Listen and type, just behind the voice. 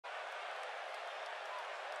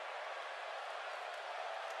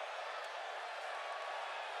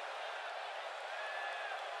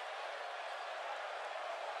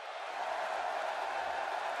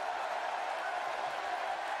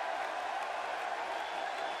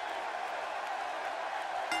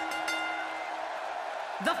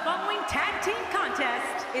The following tag team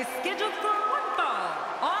contest is scheduled for one fall.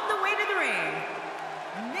 On the way to the ring,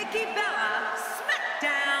 Nikki Bella,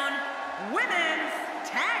 SmackDown Women's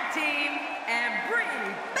Tag Team, and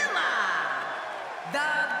Brie Bella,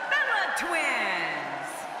 the Bella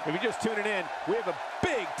Twins. If you're just tuning in, we have a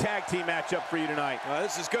big tag team matchup for you tonight.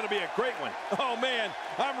 This is going to be a great one. Oh, man,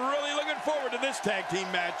 I'm really looking forward to this tag team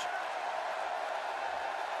match.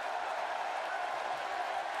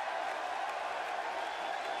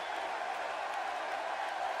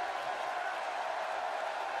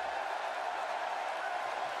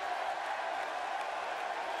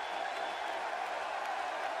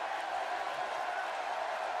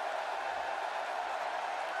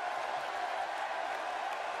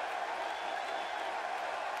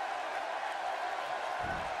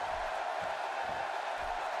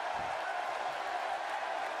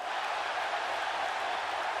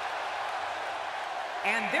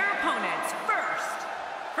 And their opponents, first,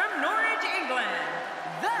 from Norwich, England,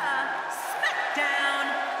 the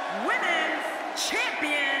SmackDown Women's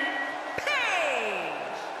Champion,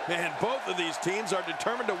 Paige. And both of these teams are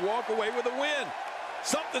determined to walk away with a win.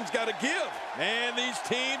 Something's got to give. And these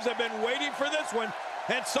teams have been waiting for this one,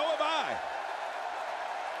 and so have I.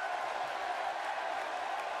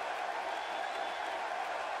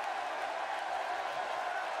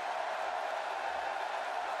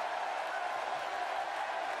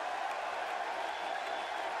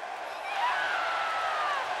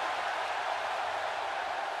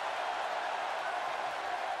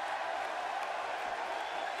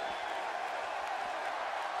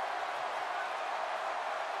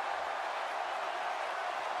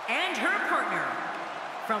 And her partner,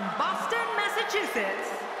 from Boston, Massachusetts,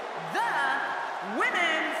 the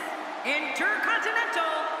Women's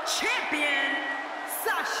Intercontinental Champion,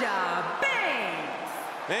 Sasha Banks.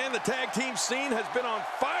 And the tag team scene has been on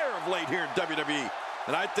fire of late here in WWE.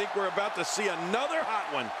 And I think we're about to see another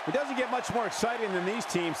hot one. It doesn't get much more exciting than these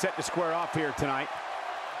teams set to square off here tonight.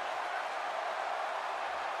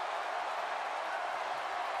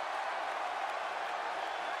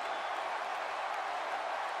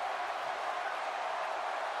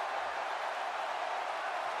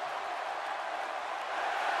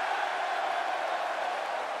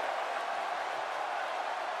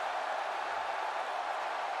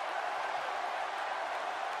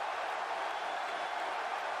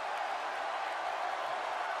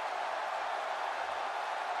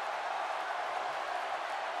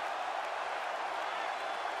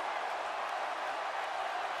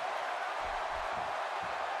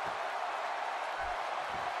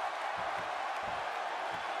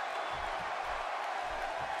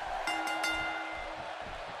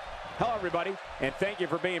 Hello, everybody, and thank you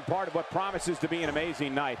for being part of what promises to be an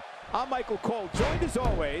amazing night. I'm Michael Cole, joined as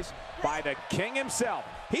always by the King himself.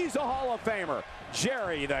 He's a Hall of Famer,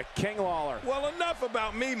 Jerry the King Lawler. Well, enough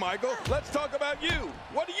about me, Michael. Let's talk about you.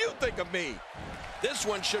 What do you think of me? This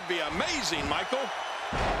one should be amazing, Michael.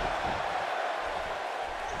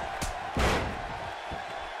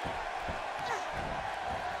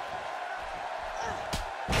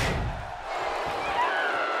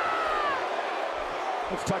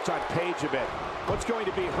 Let's touch on Paige a bit. What's going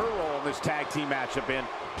to be her role in this tag team matchup, and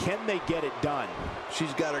can they get it done?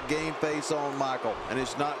 She's got her game face on, Michael, and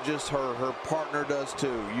it's not just her. Her partner does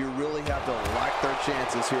too. You really have to like their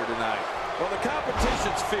chances here tonight. Well, the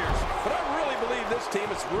competition's fierce, but I really believe this team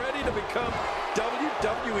is ready to become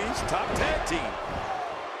WWE's top tag team.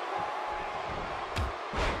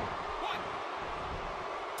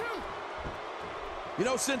 You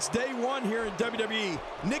know, since day one here in WWE,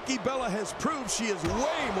 Nikki Bella has proved she is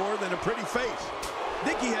way more than a pretty face.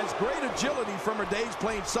 Nikki has great agility from her days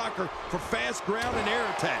playing soccer for fast ground and air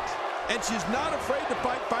attacks. And she's not afraid to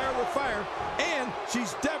fight fire with fire, and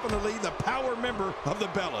she's definitely the power member of the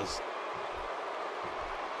Bellas.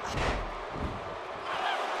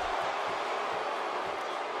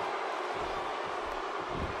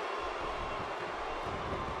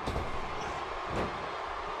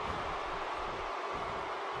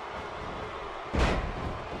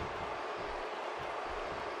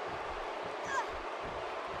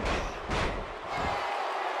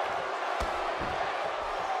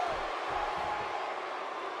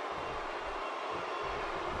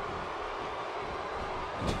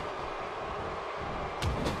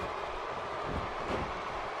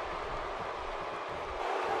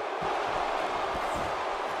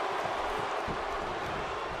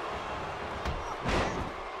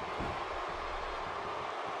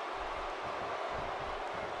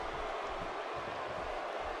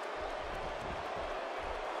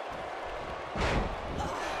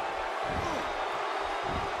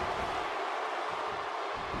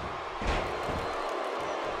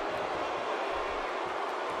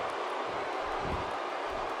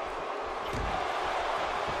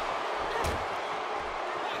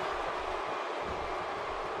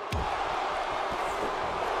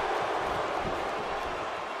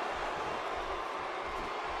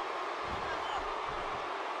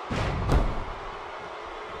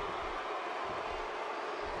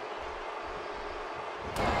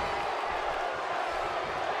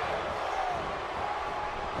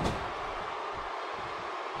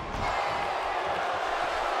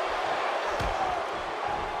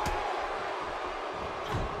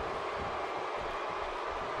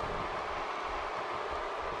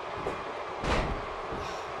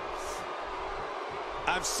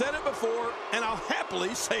 I've said it before, and I'll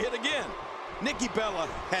happily say it again. Nikki Bella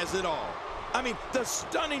has it all. I mean, the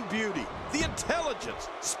stunning beauty, the intelligence,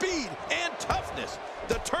 speed, and toughness.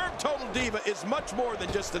 The term Total Diva is much more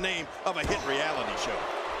than just the name of a hit reality show.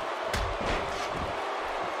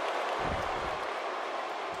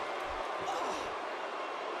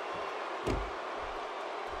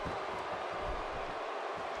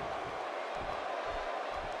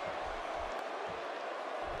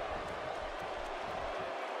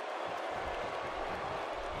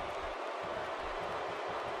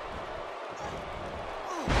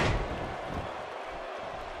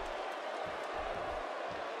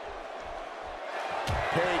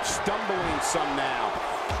 Paige stumbling some now.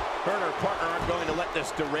 Her and her partner aren't going to let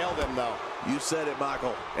this derail them, though. You said it,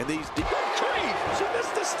 Michael. And these... Creed! She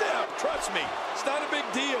missed a step. Trust me, it's not a big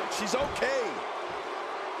deal. She's okay.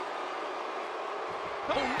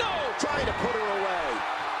 Oh, no! Trying to put her away.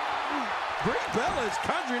 Brie Bella is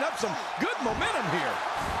conjuring up some good momentum here.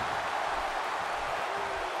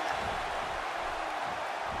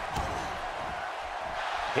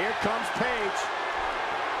 Here comes Paige.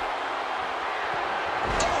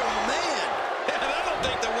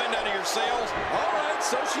 Sails. All right,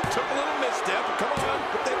 so she took a little misstep. Come on,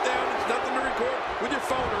 put that down. It's nothing to record with your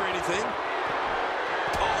phone or anything.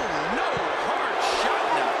 Oh, no. Hard shot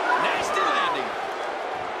now. Nasty landing.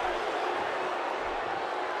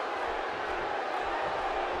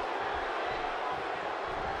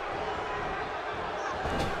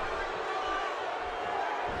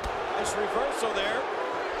 Nice reversal there.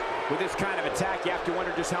 With this kind of attack, you have to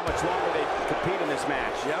wonder just how much longer they compete in this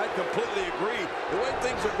match. Yeah, I completely agree. The way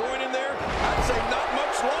things are going in there, I'd say not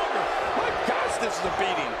much longer. My gosh, this is a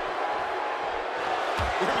beating.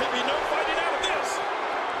 There may be no fighting out of this.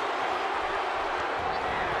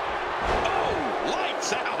 Oh,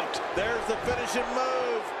 lights out. There's the finishing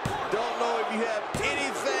move. Don't know if you have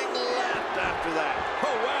anything left after that.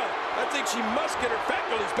 Oh, wow. I think she must get her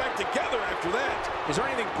faculties back together after that. Is there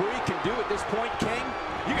anything Brie can do at this point, King?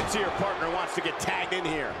 You can see her partner wants to get tagged in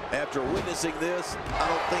here. After witnessing this, I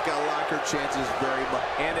don't think I like her chances very much.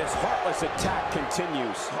 And his heartless attack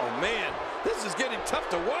continues. Oh, man, this is getting tough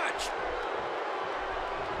to watch.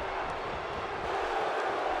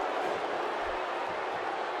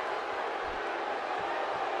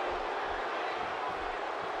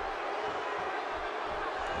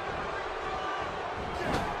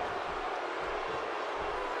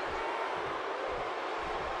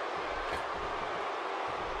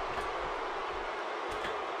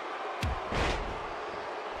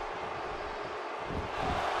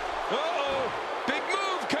 Uh-oh, big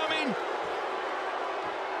move coming.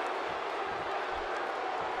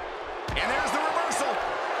 And there's the reversal.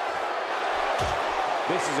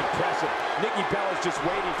 This is impressive. Nikki Bella's just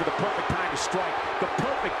waiting for the perfect time to strike. The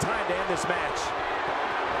perfect time to end this match.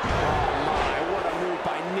 Oh my, what a move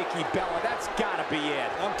by Nikki Bella. That's gotta be it.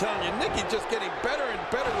 I'm telling you, Nikki's just getting better and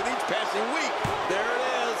better with each passing week. There it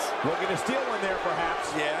is. Looking to steal one there,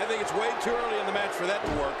 perhaps. Yeah, I think it's way too early in the match for that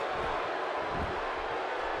to work.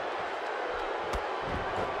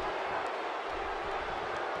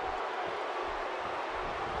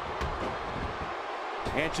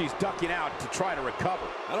 And she's ducking out to try to recover.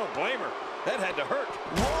 I don't blame her. That had to hurt.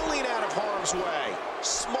 Rolling out of harm's way.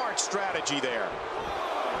 Smart strategy there.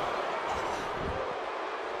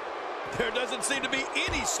 There doesn't seem to be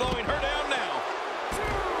any slowing her down now.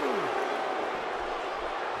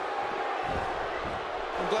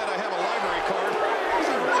 I'm glad I have a library card. I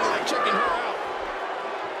really like checking her out.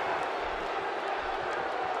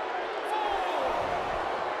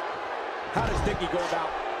 How does Nikki go about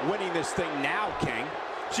winning this thing now, King?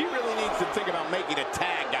 She really needs to think about making a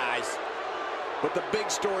tag, guys. But the big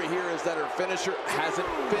story here is that her finisher hasn't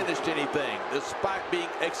finished anything, despite being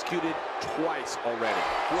executed twice already.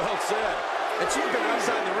 Well said. And she's been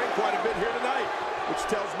outside the ring quite a bit here tonight, which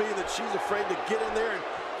tells me that she's afraid to get in there and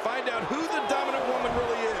find out who the dominant woman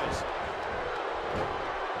really is.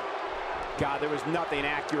 God, there was nothing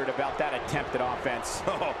accurate about that attempted offense.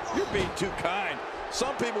 Oh, you're being too kind.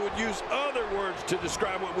 Some people would use other words to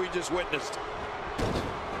describe what we just witnessed.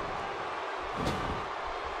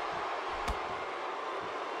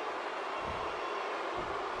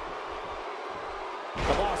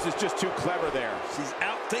 The boss is just too clever there. She's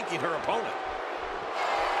outthinking her opponent.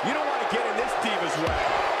 You don't want to get in this diva's way.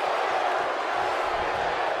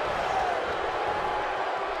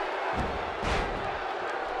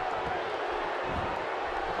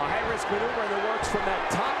 A high-risk maneuver in the works from that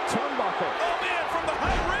top turnbuckle. Oh, man, from the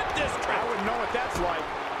high-rent district. I wouldn't know what that's like.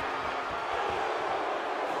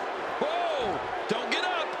 Whoa, don't get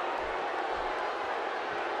up.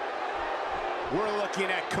 We're looking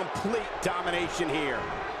at complete domination here.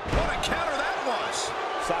 What a counter that was.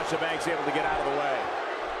 Sasha Banks able to get out of the way.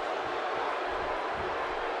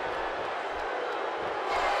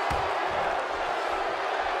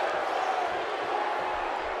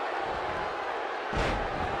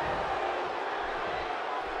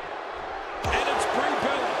 And it's Brie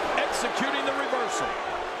Bella executing the reversal.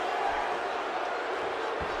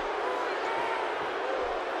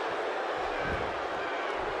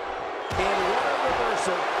 And what a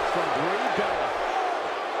reversal from Brie Bella.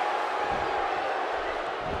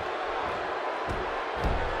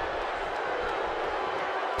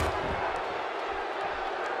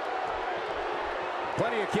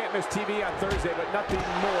 Plenty of can't-miss TV on Thursday, but nothing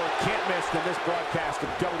more can't miss than this broadcast of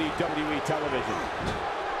WWE television.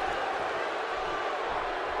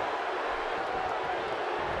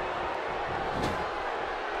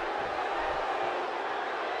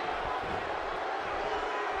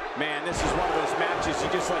 Man, this is one of those matches you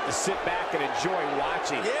just like to sit back and enjoy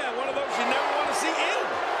watching. Yeah, one of those you never want to see end.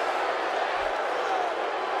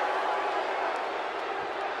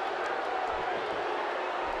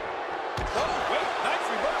 Oh, wait, nice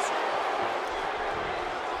reversal.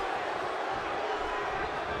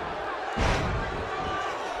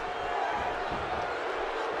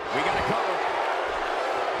 We got a cover.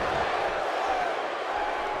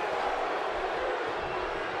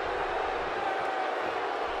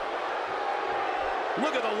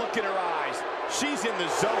 Look at the look in her eyes. She's in the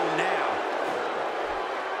zone now.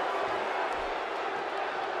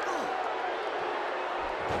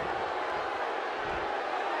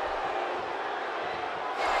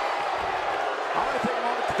 I want to take a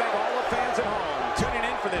moment to thank all the fans at home tuning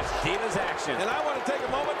in for this Divas action. And I want to take a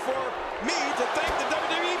moment for me to thank the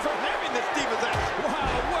WWE for having this Divas action.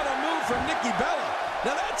 Wow, what a move from Nikki Bella.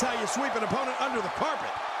 Now that's how you sweep an opponent under the carpet.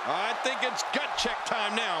 I think it's gut check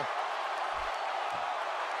time now.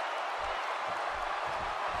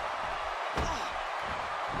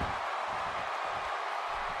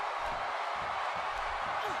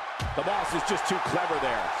 The boss is just too clever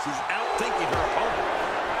there. She's outthinking her opponent.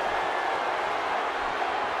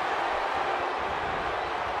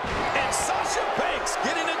 And Sasha Banks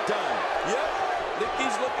getting it done. Yep,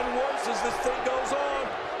 Nikki's looking worse as this thing goes on.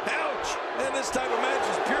 Ouch! And this type of match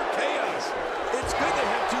is pure chaos. It's good they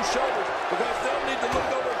have two shoulders because they'll need to look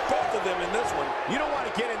over both of them in this one. You don't want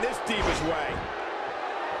to get in this Diva's way.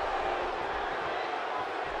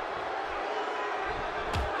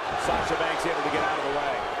 Sasha Banks able to get out of the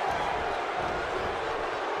way.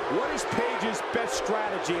 What is Paige's best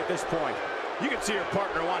strategy at this point? You can see her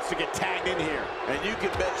partner wants to get tagged in here. And you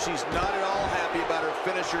can bet she's not at all happy about her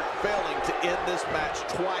finisher failing to end this match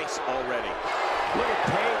twice already. Look at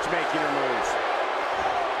Paige making her moves.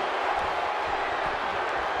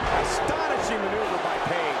 Astonishing maneuver by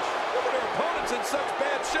Paige. Look at her opponent's in such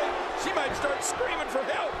bad shape, she might start screaming for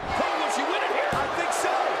help. Oh, will she win it here? I think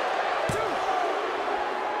so.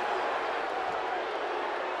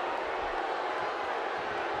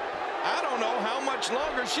 I don't know how much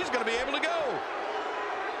longer she's going to be able to go.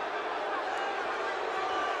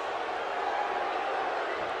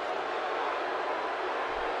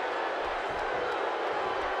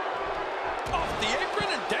 Off the apron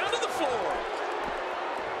and down to the floor.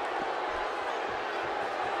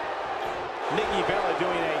 Nikki Bella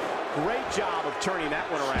doing a great job of turning that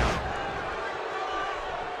one around.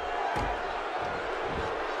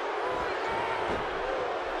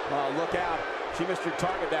 Oh, look out. She missed her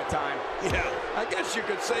target that time. Yeah, I guess you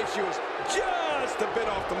could say she was just a bit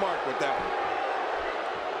off the mark with that one.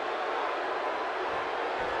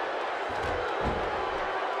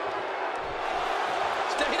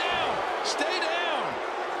 Stay down! Stay down!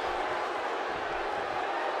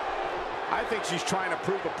 I think she's trying to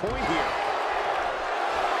prove a point here.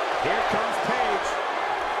 Here comes Paige.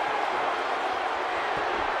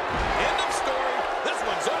 End of story. This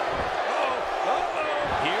one's over. Uh-oh.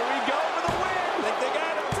 Uh-oh. Here we go for the win. I think they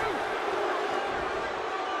got him.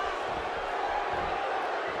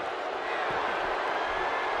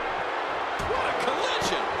 What a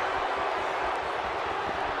collision.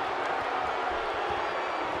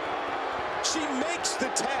 She makes the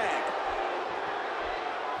tag.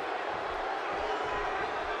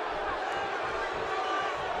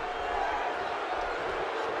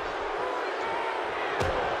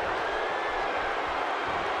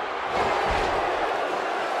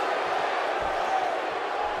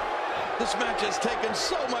 This match has taken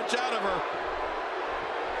so much out of her.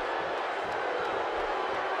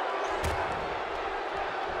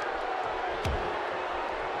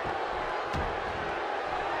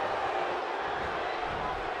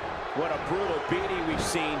 What a brutal beating we've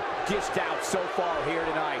seen dished out so far here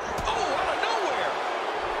tonight. Oh, out of nowhere.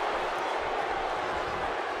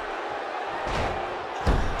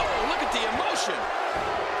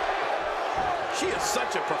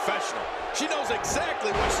 such a professional. She knows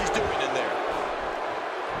exactly what she's doing in there.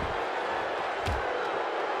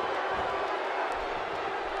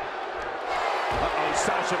 Uh-oh,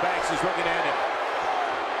 Sasha Banks is looking at it.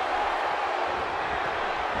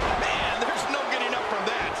 Man, there's no getting up from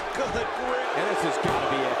that. Good grip. And this has got to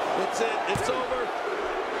be it. It's it. It's over.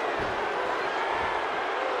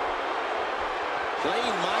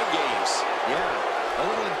 Playing mind games. Yeah, a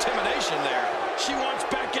little intimidation there. She wants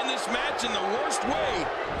back in this match in the worst way.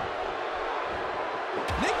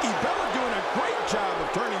 Nikki Bella doing a great job of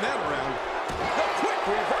turning that around. The quick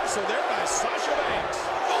reversal there by Sasha Banks.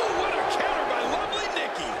 Oh, what a counter by lovely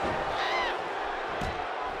Nikki.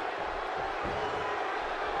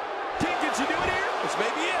 Can she do it here? This may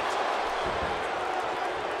be it.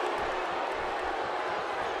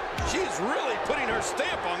 She's really putting her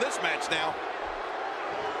stamp on this match now.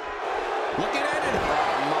 Looking at it.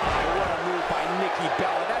 Oh, my, what a move by Nikki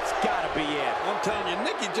Bella. That's got to be it. I'm telling you,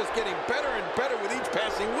 Nikki's just getting better and better with each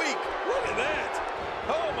passing week. Look at that.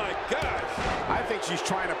 Oh, my gosh. I think she's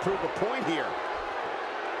trying to prove a point here.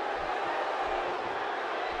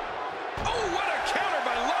 Oh, what a counter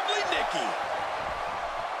by lovely Nikki.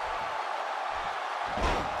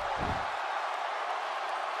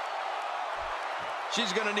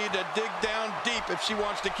 She's going to need to dig down deep if she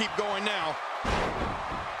wants to keep going now.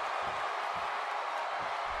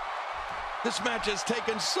 This match has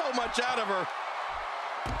taken so much out of her.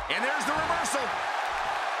 And there's the reversal.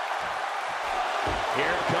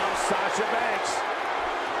 Here comes Sasha Banks.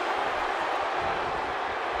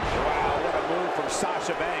 Wow, what a move from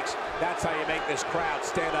Sasha Banks. That's how you make this crowd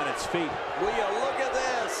stand on its feet. Will you look at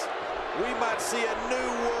this? We might see a new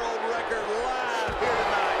world record live here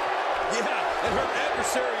tonight. Yeah, and her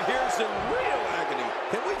adversary here is in real agony.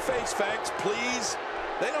 Can we face facts, please?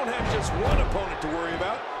 They don't have just one opponent to worry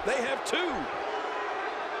about. They have two.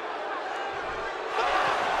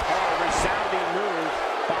 Oh, resounding move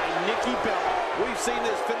by Nikki Bella. We've seen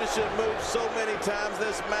this finishing move so many times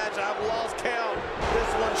this match, I've lost count.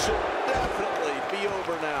 This one should definitely be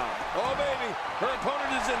over now. Oh, baby. Her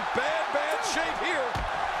opponent is in bad, bad shape here.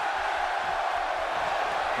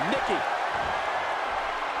 Nikki.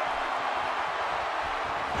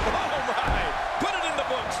 Oh, my. Put it in the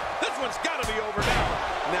books. This one's got to be over now.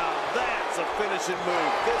 Now that's a finishing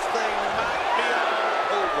move. This thing might be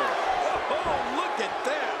all over. Oh, look at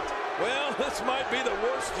that. Well, this might be the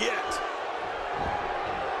worst yet.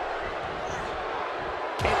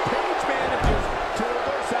 And Paige manages to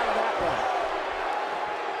reverse out of that one.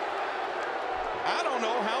 I don't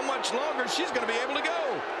know how much longer she's going to be able to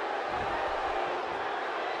go.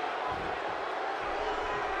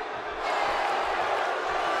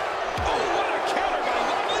 Oh, what a counter by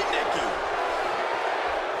lovely Nikki.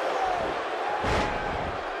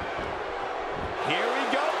 Here we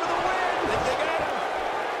go for the win. Think they got him.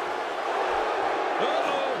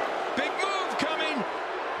 Uh-oh. Big move coming.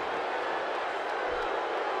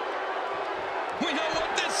 We know what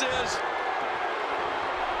this is.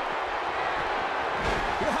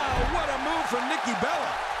 Wow, what a move from Nikki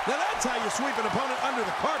Bella. Now that's how you sweep an opponent under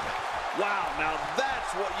the carpet. Wow, now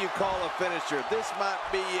that's what you call a finisher. This might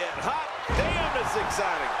be it. Hot damn, it's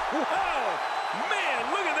exciting. Wow,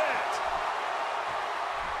 man, look at that.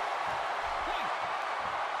 1,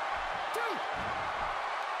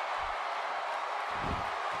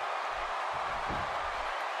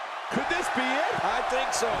 2. Could this be it? I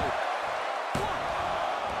think so. 1,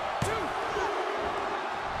 2.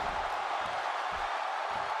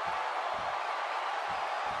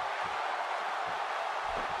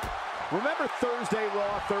 Remember Thursday,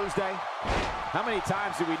 Raw Thursday? How many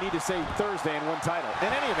times do we need to say Thursday in one title?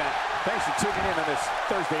 In any event, thanks for tuning in on this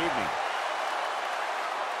Thursday evening.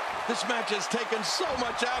 This match has taken so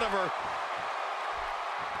much out of her.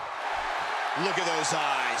 Look at those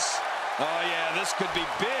eyes. Oh, yeah, this could be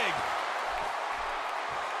big.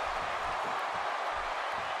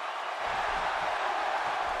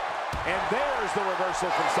 And there's the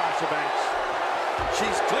reversal from Sasha Banks.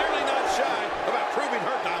 She's clearly not shy about proving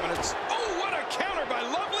her dominance. Oh, what a counter by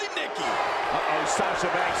lovely Nikki. Uh-oh, Sasha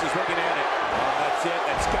Banks is looking at it. Oh, that's it.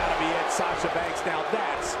 That's got to be it. Sasha Banks, now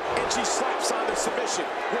that's... And she slaps on the submission.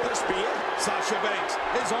 Will this be it? Sasha Banks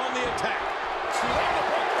is on the attack. She landed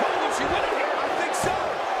the break. Cole, will she win it here? I think so.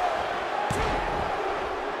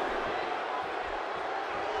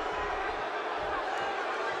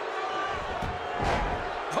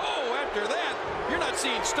 2. Oh, after that, you're not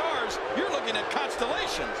seeing stars. You're looking at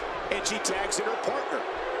constellations. And she tags in her partner.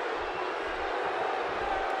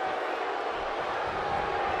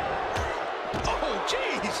 Oh,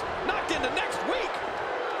 geez. Knocked into next week.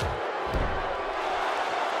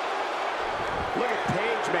 Look at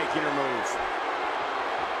Paige making her move.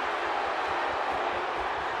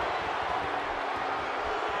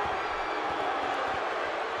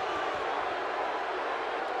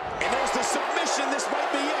 submission. This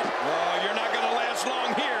might be it. Oh, you're not going to last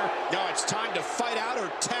long here. No, it's time to fight out or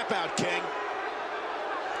tap out, King.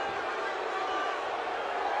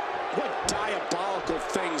 What diabolical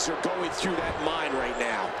things are going through that mind right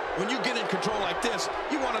now? When you get in control like this,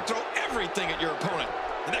 you want to throw everything at your opponent.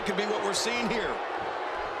 And that could be what we're seeing here.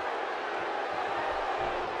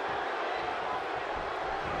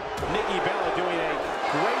 Nikki Bella doing a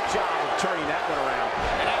great job of turning that one around.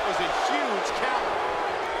 And that was a huge counter.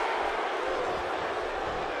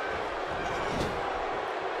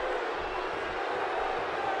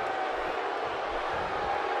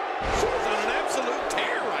 She's on an absolute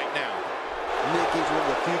tear right now. Nikki's one of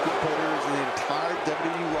the few competitors in the entire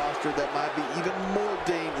WWE roster that might be even more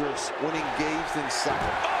dangerous when engaged in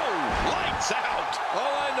soccer. Oh, lights out.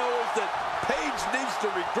 All I know is that Paige needs to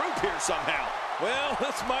regroup here somehow. Well,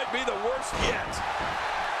 this might be the worst yet.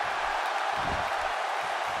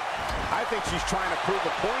 I think she's trying to prove a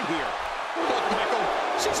point here. Look, Michael,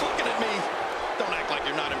 she's looking at me. Don't act like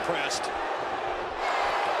you're not impressed.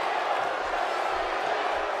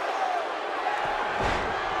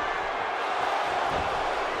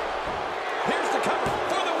 Here's the cover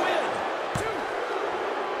for the win.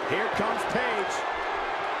 Here comes Paige.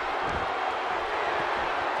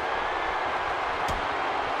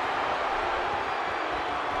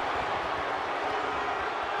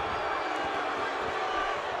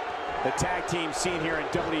 The tag team scene here in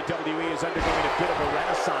WWE is undergoing a bit of a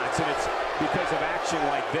renaissance, and it's because of action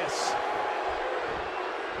like this.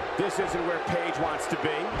 This isn't where Paige wants to be.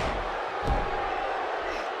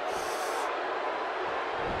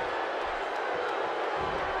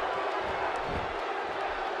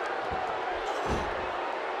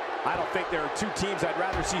 I don't think there are two teams I'd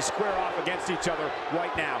rather see square off against each other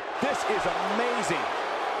right now. This is amazing.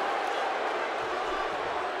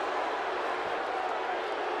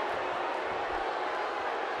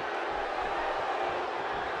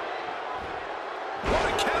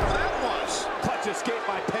 Escape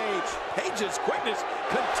by Paige. Paige's quickness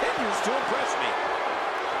continues to impress me.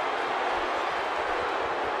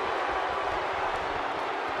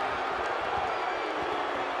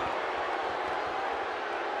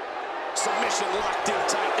 Submission locked in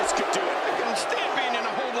tight. This could do it. I couldn't stand being in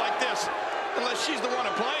a hold like this unless she's the one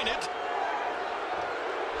applying it.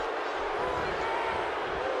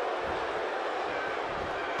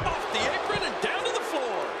 Off the apron and down to the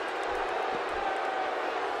floor.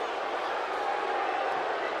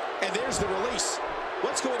 And there's the release.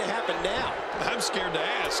 What's going to happen now? I'm scared to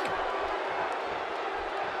ask.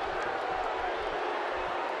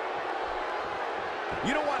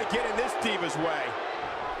 You don't want to get in this diva's way.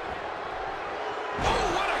 Oh,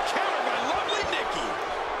 what a counter by lovely Nikki.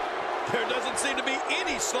 There doesn't seem to be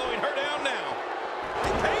any slowing her down now.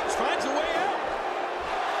 And Paige finds a way out.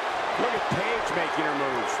 Look at Paige making her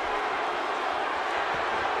move.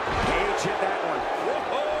 Paige hit that one.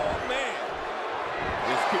 Whoa, man.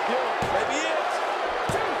 This could do it. Maybe it.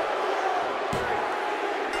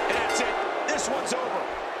 And that's it. This one's over.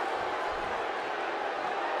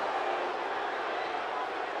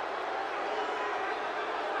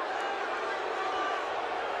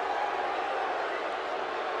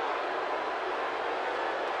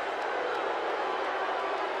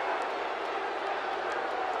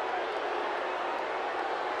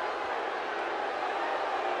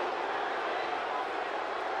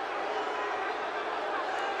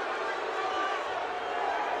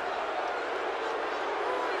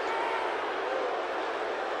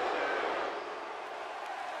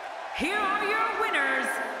 Here are your winners,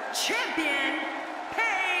 Champion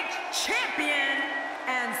Paige, Champion,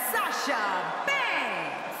 and Sasha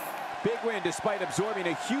Banks. Big win despite absorbing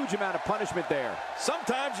a huge amount of punishment there.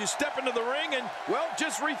 Sometimes you step into the ring and, well,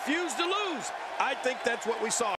 just refuse to lose. I think that's what we saw.